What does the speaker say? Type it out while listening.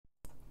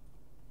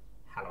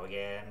Hello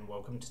again,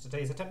 welcome to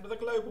today's attempt at the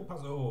Globle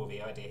puzzle.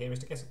 The idea here is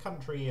to guess a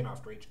country, and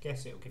after each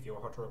guess it will give you a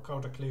hot or a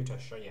colder clue to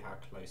show you how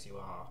close you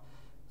are.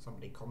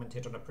 Somebody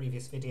commented on a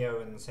previous video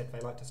and said they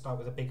like to start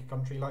with a big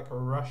country like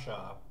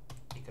Russia,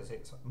 because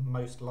it's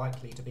most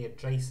likely to be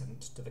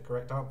adjacent to the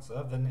correct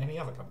answer than any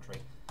other country.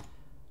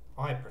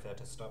 I prefer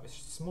to start with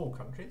small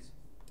countries,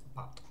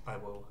 but I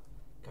will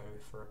go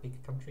for a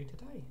big country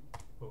today.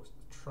 We'll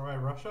try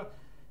Russia,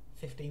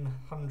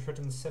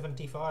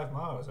 1,575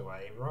 miles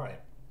away,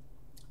 right.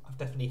 I've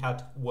definitely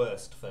had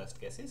worst first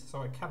guesses,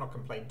 so I cannot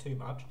complain too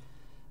much.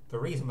 The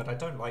reason that I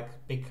don't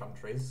like big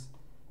countries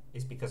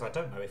is because I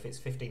don't know if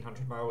it's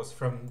 1,500 miles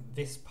from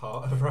this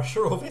part of Russia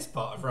or this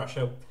part of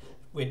Russia,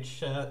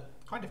 which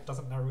kind of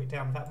doesn't narrow it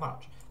down that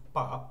much.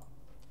 But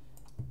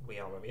we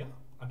are where we are,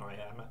 and I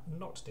am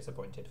not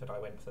disappointed that I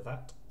went for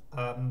that.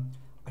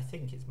 I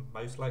think it's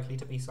most likely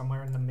to be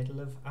somewhere in the middle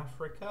of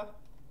Africa.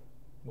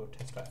 We'll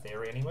test that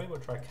theory anyway. We'll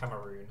try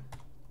Cameroon.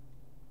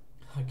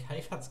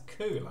 Okay, that's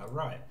cooler,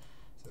 right.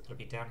 So it's going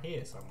to be down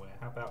here somewhere.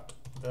 How about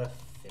the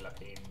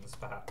Philippines,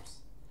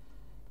 perhaps?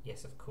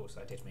 Yes, of course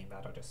I did mean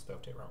that. I just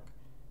spelt it wrong.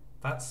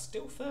 That's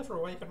still further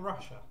away than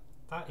Russia.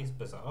 That is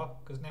bizarre,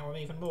 because now I'm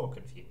even more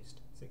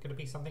confused. Is it going to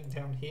be something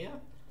down here?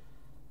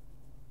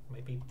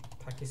 Maybe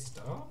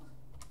Pakistan?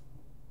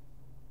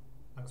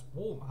 That's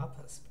warmer,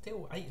 but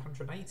still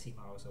 880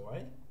 miles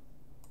away.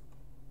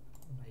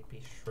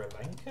 Maybe Sri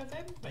Lanka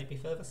then? Maybe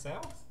further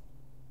south?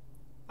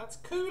 That's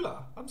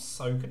cooler. I'm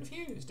so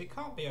confused. It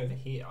can't be over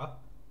here,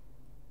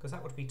 because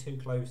that would be too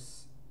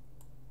close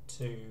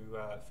to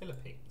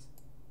Philippines.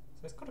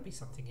 So there's got to be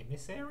something in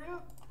this area,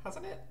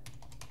 hasn't it?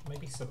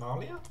 Maybe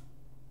Somalia?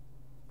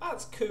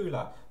 That's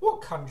cooler.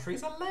 What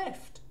countries are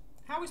left?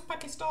 How is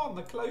Pakistan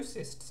the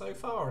closest so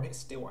far and it's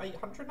still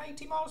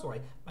 880 miles away?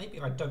 Maybe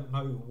I don't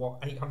know what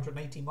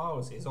 880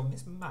 miles is on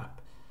this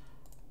map.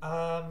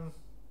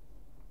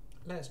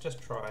 Let's just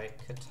try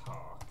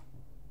Qatar.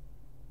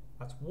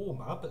 That's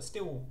warmer, but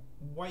still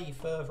way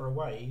further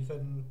away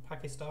than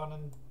Pakistan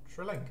and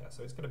Sri Lanka,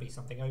 so it's going to be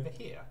something over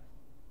here.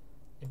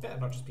 It better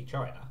not just be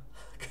China,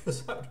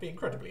 because that would be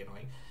incredibly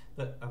annoying.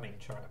 But, I mean,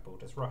 China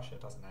borders Russia,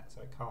 doesn't it? So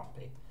it can't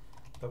be.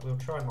 But we'll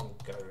try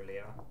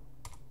Mongolia.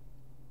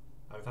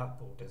 Oh, that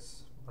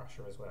borders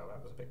Russia as well.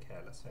 That was a bit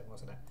careless then,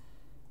 wasn't it?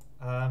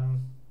 I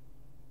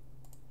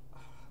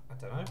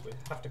don't know. We'll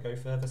have to go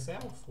further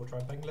south. We'll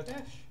try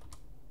Bangladesh.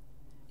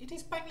 It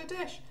is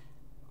Bangladesh!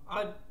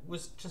 I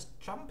was just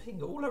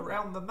jumping all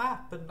around the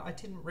map and I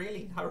didn't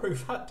really narrow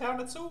that down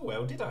at all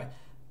well, did I?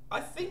 I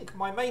think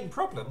my main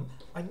problem,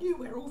 I knew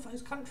where all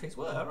those countries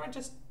were, I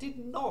just did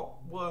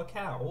not work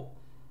out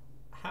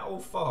how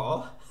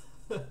far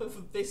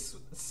this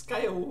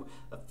scale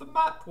of the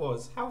map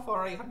was. How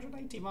far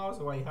 880 miles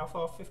away, how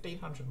far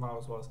 1,500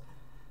 miles was.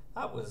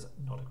 That was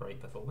not a great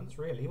performance,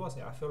 really, was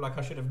it? I feel like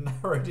I should have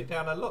narrowed it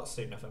down a lot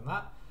sooner than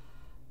that.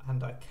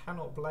 And I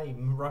cannot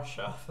blame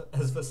Russia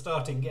as the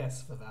starting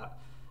guess for that.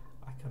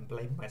 I can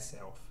blame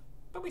myself.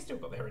 But we still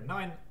got there in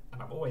 9,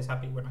 and I'm always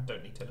happy when I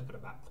don't need to look at a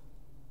map.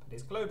 That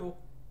is Globle.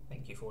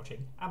 Thank you for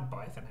watching, and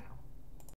bye for now.